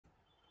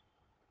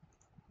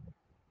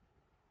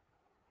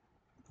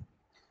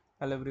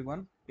Hello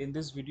everyone. In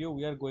this video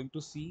we are going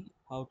to see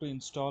how to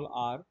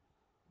install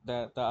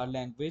the R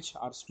language,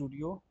 R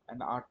Studio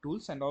and R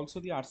tools and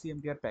also the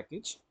Rcmdr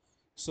package.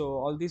 So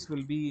all this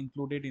will be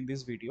included in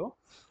this video.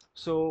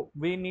 So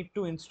we need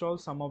to install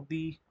some of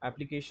the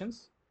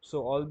applications.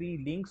 So all the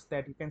links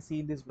that you can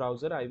see in this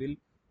browser, I will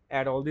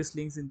add all these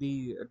links in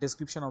the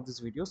description of this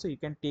video. So you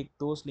can take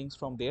those links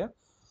from there.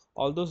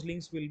 All those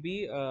links will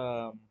be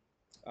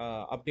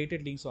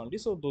updated links only.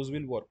 So those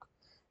will work.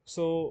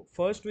 So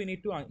first we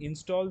need to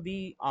install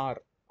the R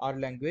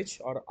language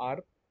or R,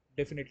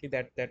 definitely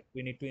that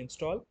we need to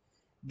install.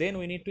 Then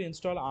we need to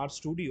install R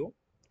Studio,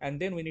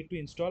 and then we need to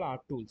install R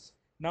tools.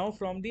 Now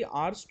from the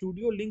R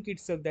Studio link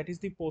itself, that is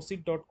the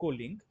posit.co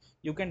link,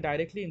 you can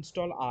directly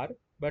install R,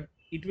 but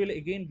it will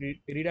again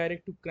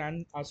redirect to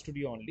CRAN R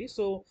Studio only.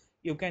 So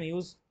you can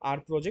use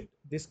R project,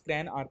 this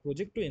CRAN R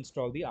project, to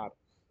install the R.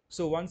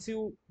 So once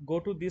you go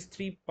to this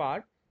three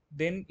part,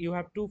 then you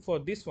have to, for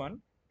this one,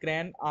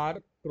 CRAN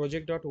R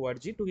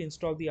project.org, to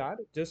install the R.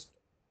 Just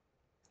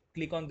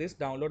click on this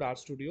download R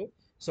Studio,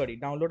 sorry,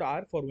 download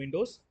R for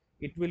Windows.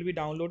 It will be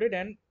downloaded,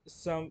 and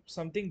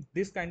something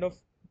this kind of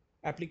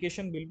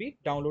application will be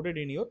downloaded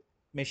in your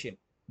machine.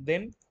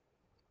 Then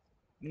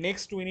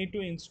next we need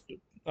to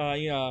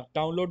yeah,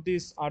 download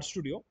this R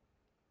Studio.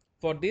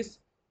 For this,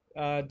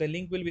 the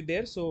link will be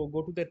there, so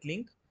go to that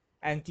link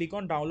and click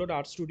on download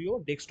R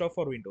Studio desktop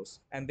for Windows,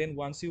 and then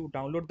once you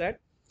download that,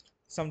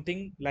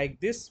 something like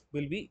this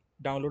will be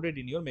downloaded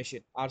in your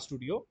machine, R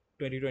Studio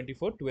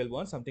 2024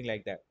 12.1, something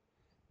like that.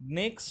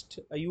 Next,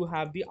 you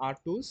have the R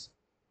tools.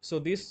 So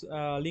this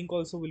link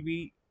also will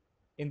be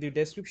in the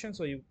description,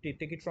 so you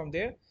take it from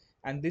there.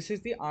 And this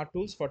is the R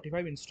tools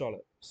 45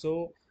 installer.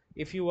 So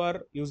if you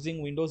are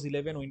using Windows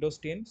 11, Windows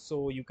 10,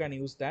 so you can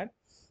use that.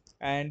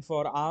 And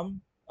for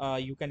ARM,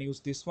 you can use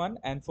this one.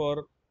 And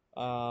for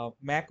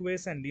Mac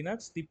OS and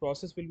Linux, the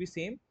process will be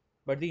same,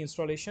 but the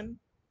installation,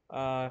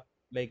 uh,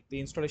 like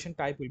the installation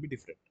type, will be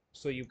different.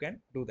 So you can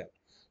do that.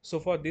 So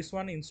for this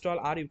one, install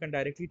R, you can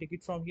directly take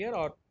it from here,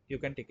 or you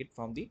can take it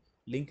from the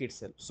link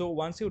itself. So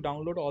once you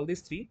download all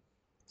these three,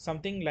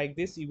 something like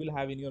this you will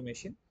have in your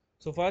machine.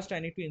 So first I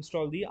need to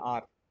install the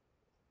R.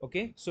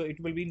 Okay, so it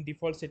will be in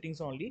default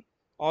settings only.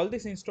 All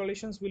these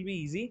installations will be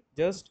easy.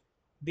 Just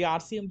the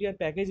Rcmdr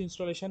package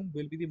installation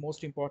will be the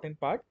most important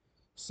part.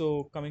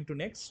 So coming to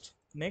next,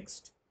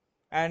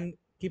 and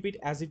keep it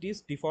as it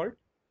is default,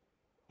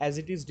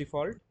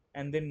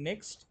 and then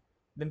next.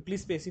 Then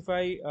please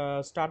specify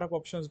startup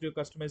options. Do you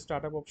customize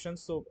startup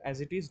options? So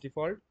as it is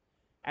default,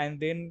 and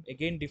then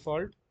again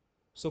default.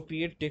 So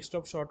create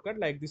desktop shortcut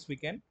like this we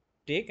can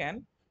take,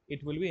 and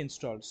it will be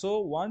installed.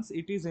 So once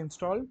it is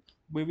installed,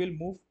 we will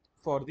move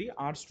for the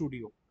R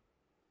Studio.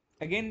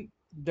 Again,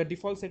 the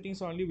default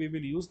settings only, we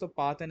will use the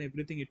path and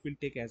everything, it will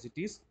take as it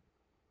is.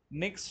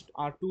 Next,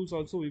 R tools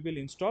also we will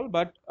install,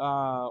 but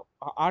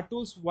R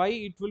tools, why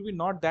it will be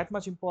not that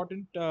much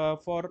important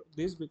for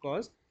this,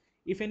 because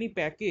if any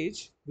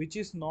package which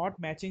is not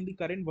matching the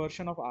current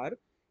version of R,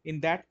 in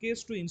that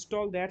case, to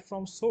install that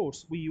from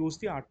source, we use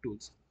the R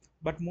tools.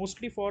 But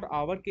mostly for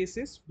our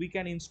cases, we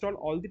can install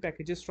all the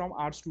packages from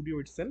R Studio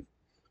itself,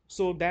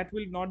 so that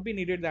will not be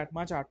needed that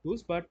much R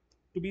tools. But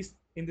to be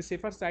in the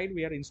safer side,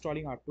 we are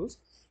installing R tools.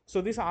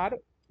 So this R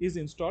is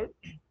installed.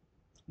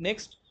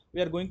 Next,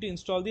 we are going to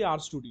install the R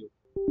Studio.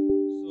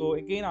 So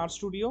again, R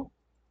Studio.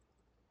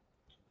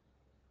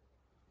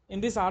 In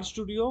this R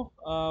Studio,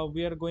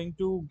 we are going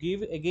to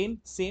give again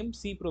same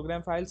C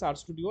program files R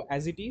Studio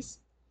as it is.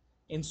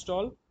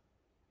 Install.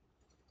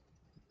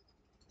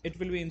 It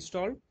will be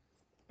installed.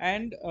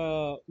 And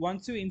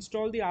once you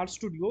install the R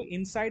Studio,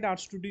 inside R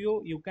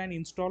Studio, you can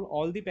install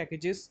all the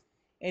packages,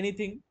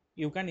 anything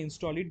you can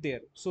install it there.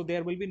 So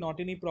there will be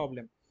not any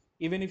problem.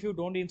 Even if you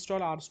don't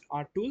install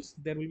R tools,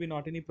 there will be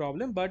not any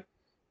problem. But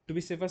to be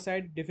safer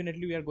side,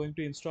 definitely we are going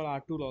to install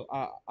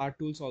R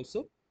tools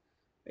also.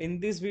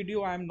 In this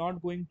video, I am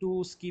not going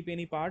to skip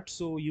any part,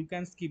 so you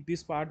can skip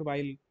this part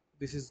while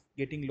this is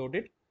getting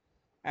loaded,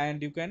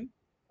 and you can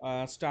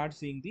start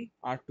seeing the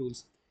art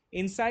tools.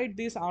 Inside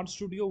this art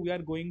studio, we are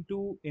going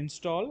to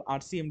install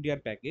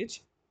Rcmdr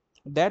package.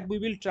 That we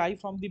will try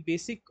from the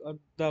basic,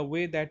 the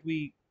way that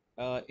we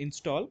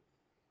install,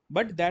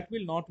 but that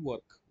will not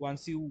work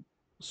once you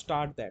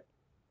start that.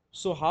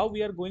 So how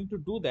we are going to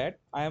do that,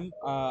 I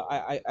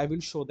will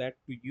show that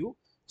to you.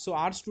 So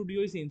R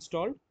Studio is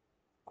installed,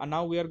 and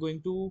now we are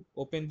going to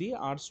open the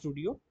R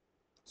Studio.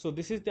 So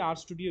this is the R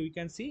Studio. You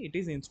can see it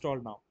is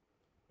installed now,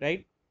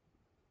 right?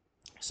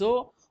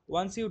 So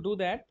once you do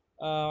that,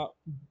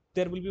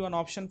 there will be one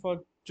option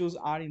for choose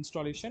R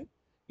installation.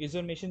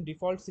 User machine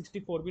default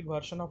 64-bit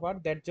version of R,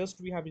 that just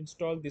we have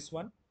installed this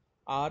one,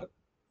 R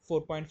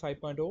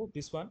 4.5.0,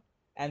 this one,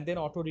 and then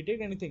auto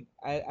detect anything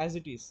as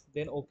it is,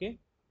 then okay,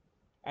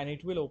 and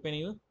it will open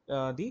you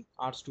the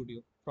R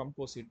Studio from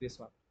POSIT, this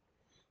one.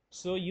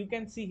 So you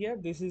can see here,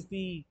 this is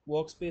the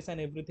workspace and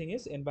everything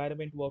is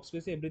environment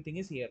workspace, everything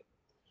is here.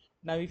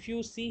 Now if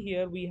you see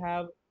here, we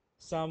have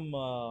some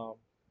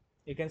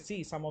you can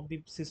see some of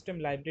the system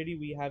library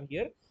we have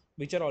here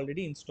which are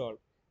already installed.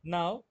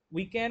 Now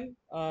we can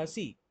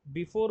see,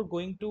 before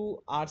going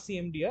to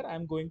Rcmdr,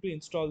 I'm going to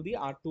install the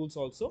RTools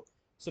also.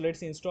 So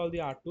let's install the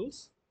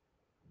RTools.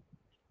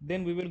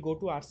 Then we will go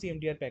to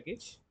Rcmdr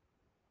package,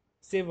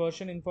 save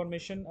version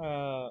information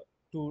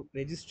to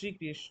registry,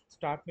 create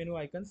start menu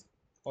icons.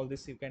 All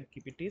this you can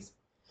keep it is,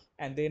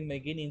 and then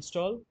again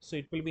install. So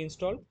it will be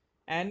installed,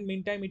 and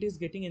meantime it is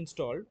getting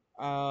installed.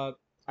 I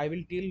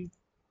will tell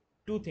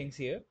two things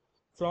here.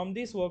 From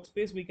this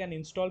workspace we can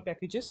install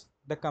packages.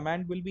 The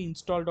command will be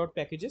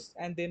install.packages,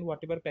 and then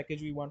whatever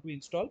package we want to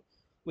install,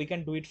 we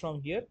can do it from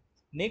here.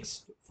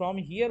 Next, from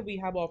here we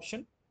have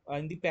option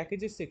in the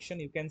packages section.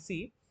 You can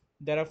see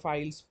there are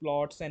files,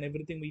 plots, and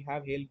everything. We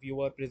have help,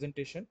 viewer,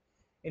 presentation.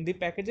 In the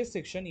packages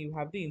section you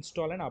have the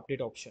install and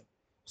update option.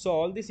 So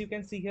all this you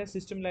can see here,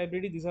 system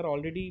library, these are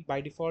already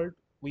by default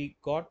we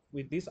got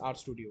with this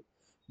RStudio.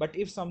 But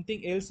if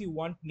something else you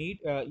want,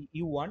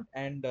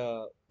 and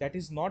that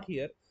is not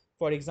here,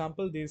 for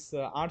example this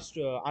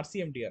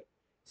Rcmdr,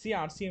 see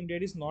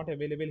Rcmdr is not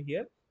available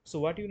here. So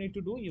what you need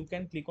to do, you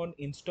can click on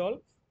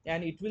install,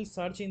 and it will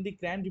search in the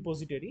CRAN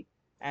repository,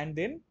 and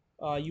then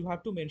you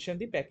have to mention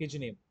the package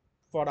name.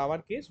 For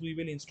our case we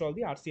will install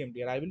the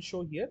Rcmdr. I will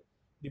show here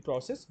the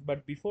process,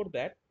 but before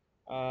that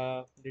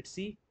let's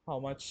see how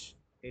much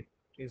it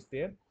is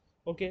there.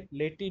 Okay,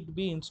 let it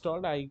be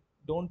installed. I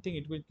don't think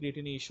it will create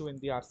any issue in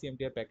the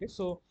Rcmdr package.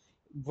 So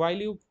while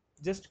you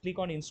just click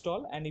on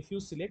install, and if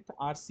you select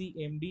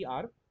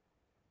Rcmdr,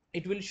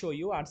 it will show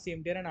you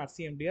Rcmdr and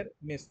Rcmdr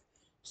miss.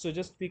 So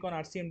just click on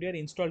Rcmdr,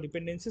 install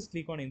dependencies,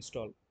 click on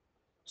install.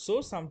 So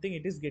something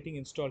it is getting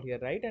installed here,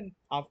 right? And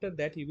after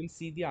that you will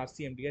see the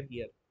Rcmdr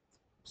here.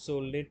 So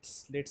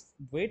let's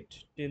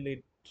wait till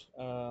it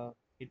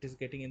is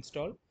getting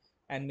installed,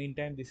 and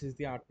meantime this is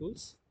the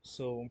RTools.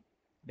 So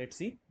let's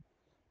see.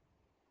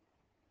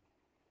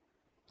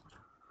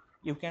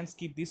 You can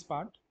skip this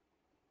part.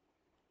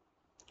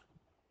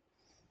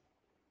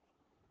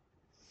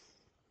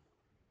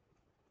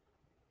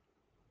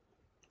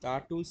 The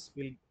RTools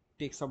will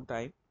take some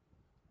time,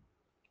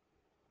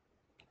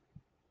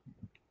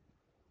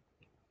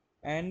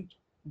 and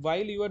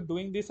while you are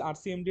doing this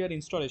Rcmdr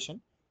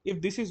installation,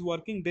 if this is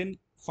working, then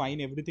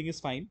fine, everything is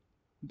fine,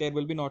 there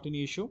will be not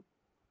any issue.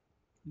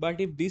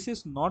 But if this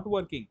is not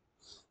working,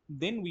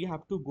 then we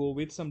have to go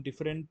with some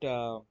different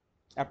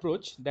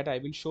approach that I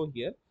will show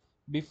here.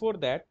 Before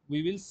that,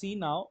 we will see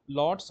now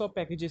lots of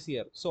packages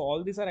here. So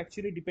all these are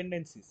actually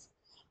dependencies,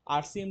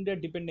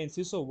 Rcmdr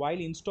dependencies. So while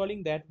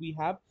installing that, we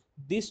have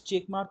this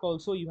check mark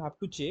also you have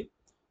to check.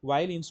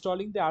 While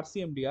installing the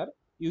Rcmdr,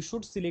 you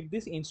should select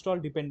this install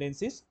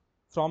dependencies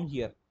from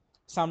here.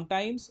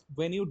 Sometimes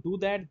when you do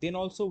that, then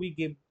also we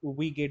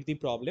get the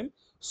problem.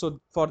 So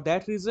for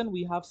that reason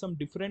we have some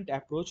different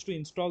approach to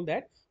install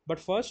that. But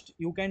first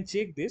you can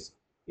check this.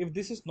 If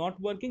this is not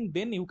working,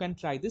 then you can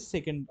try this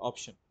second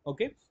option.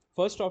 Okay,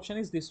 first option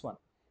is this one,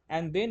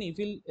 and then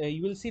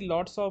you will see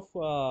lots of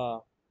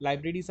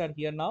libraries are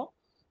here now,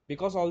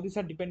 because all these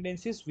are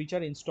dependencies which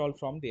are installed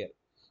from there.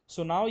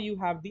 So now you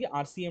have the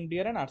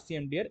Rcmdr and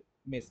Rcmdr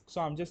miss.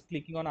 So I'm just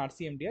clicking on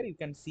Rcmdr. You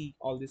can see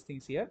all these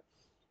things here,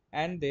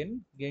 and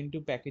then going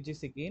to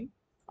packages again,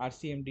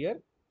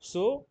 Rcmdr.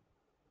 So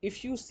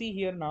if you see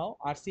here now,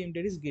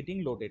 Rcmdr is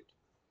getting loaded.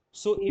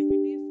 So if it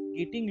is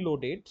getting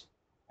loaded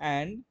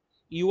and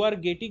you are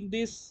getting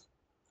this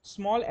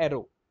small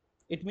arrow,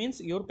 it means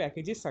your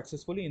package is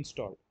successfully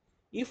installed.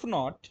 If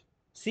not,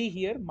 see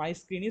here, my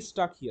screen is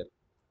stuck here.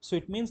 So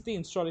it means the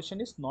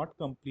installation is not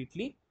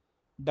completely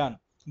done.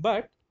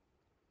 But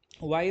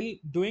while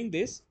doing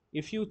this,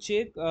 if you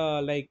check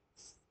like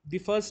the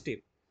first step,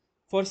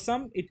 for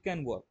some it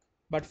can work,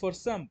 but for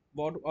some,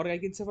 or I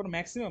can say for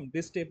maximum,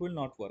 this step will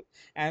not work,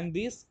 and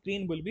this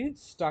screen will be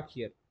stuck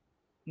here.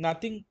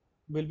 Nothing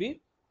will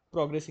be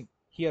progressing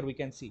here, we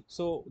can see.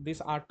 So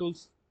these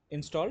RTools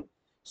installed.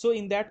 So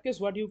in that case,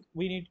 what you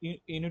need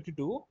to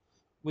do,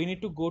 we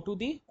need to go to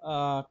the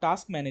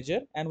task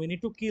manager, and we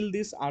need to kill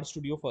this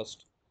RStudio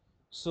first.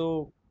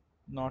 So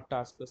not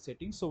task plus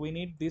settings, so we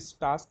need this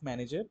task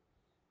manager,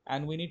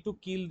 and we need to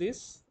kill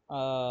this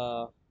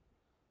RStudio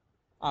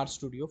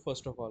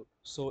first of all.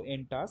 So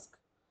end task,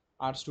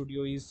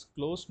 RStudio is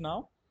closed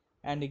now,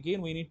 and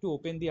again we need to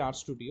open the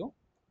RStudio.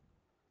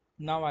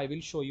 Now I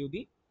will show you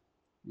the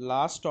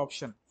last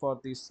option for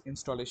this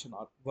installation,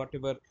 or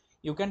whatever.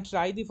 You can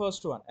try the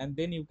first one and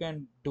then you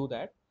can do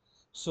that.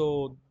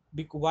 So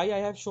why I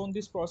have shown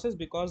this process,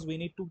 because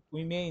we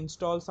may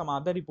install some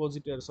other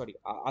repository, sorry,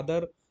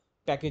 other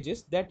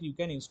packages that you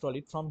can install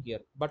it from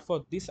here. But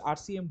for this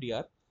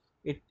Rcmdr,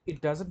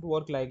 it doesn't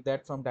work like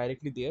that from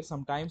directly there.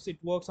 Sometimes it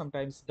works,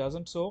 sometimes it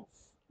doesn't. So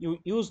you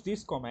use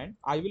this command.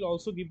 I will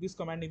also give this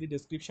command in the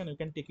description. You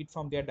can take it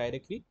from there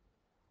directly.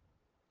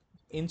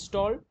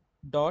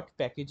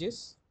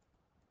 Install.packages.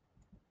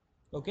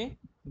 Okay,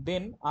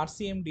 then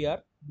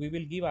Rcmdr, we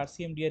will give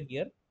Rcmdr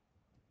here.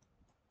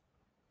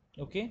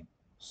 Okay,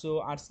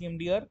 so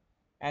Rcmdr,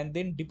 and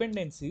then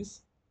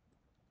dependencies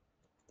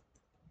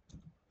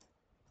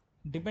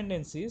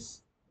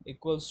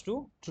equals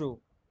to true,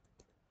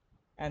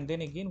 and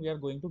then again we are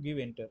going to give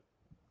enter.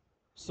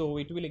 So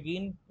it will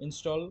again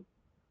install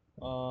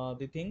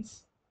the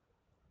things.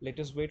 Let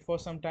us wait for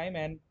some time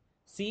and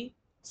see.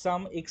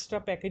 Some extra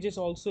packages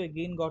also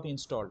again got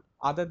installed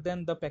other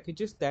than the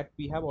packages that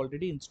we have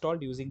already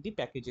installed using the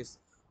packages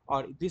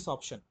or this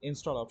option,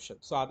 install option.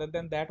 So other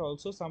than that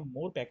also some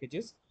more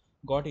packages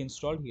got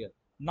installed here.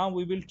 Now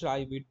we will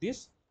try with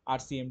this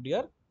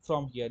Rcmdr.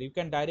 From here you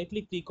can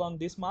directly click on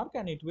this mark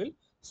and it will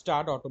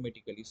start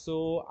automatically.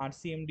 So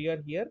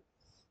Rcmdr here,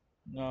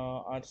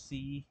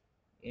 Rcmdr,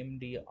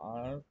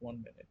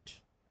 1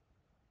 minute.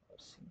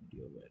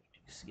 Rcmdr, where it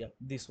is, yeah,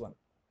 this one.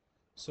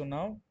 So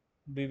now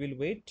we will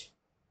wait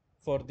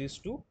for this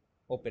to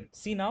open.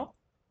 See, now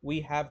we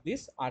have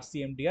this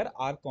Rcmdr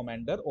R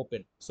commander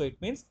open. So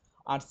it means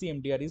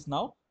Rcmdr is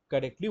now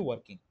correctly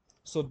working.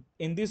 So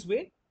in this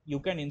way you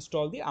can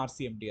install the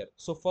Rcmdr.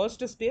 So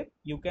first step,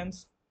 you can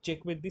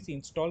check with this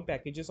install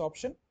packages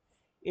option.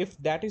 If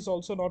that is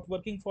also not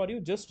working for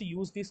you, just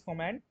use this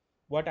command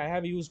what I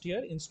have used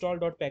here,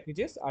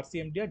 install.packages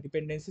rcmdr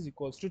dependencies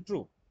equals to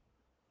true.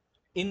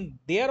 In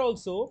there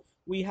also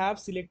we have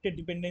selected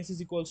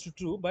dependencies equals to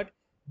true, but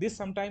this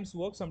sometimes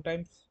works,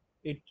 sometimes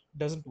it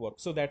doesn't work.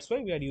 So that's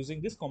why we are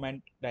using this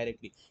command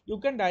directly. You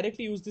can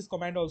directly use this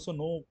command also,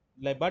 no,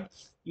 like, but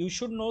you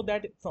should know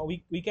that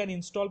we can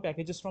install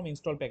packages from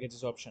install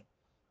packages option.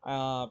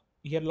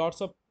 Here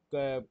lots of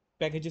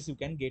packages you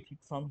can get it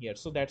from here.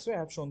 So that's why I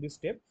have shown this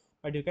step,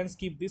 but you can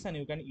skip this and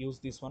you can use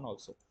this one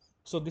also.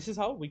 So this is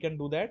how we can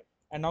do that.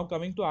 And now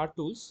coming to our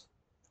tools.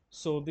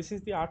 So this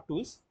is the art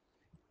tools.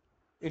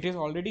 It is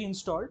already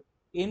installed.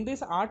 In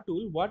this art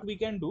tool, what we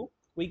can do,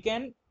 we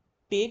can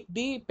take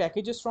the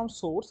packages from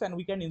source and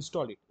we can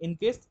install it in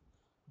case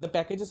the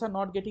packages are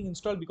not getting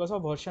installed because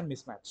of version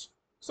mismatch.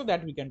 So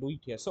that we can do it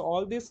here. So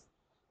all these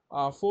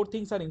four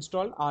things are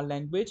installed: our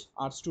language,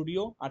 our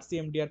studio, our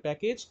cmdr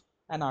package,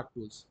 and art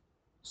tools.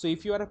 So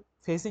if you are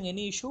facing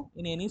any issue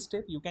in any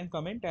step, you can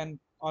comment, and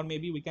or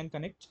maybe we can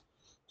connect.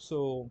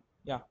 So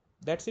yeah,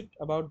 that's it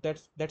about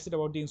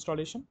the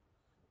installation.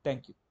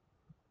 Thank you.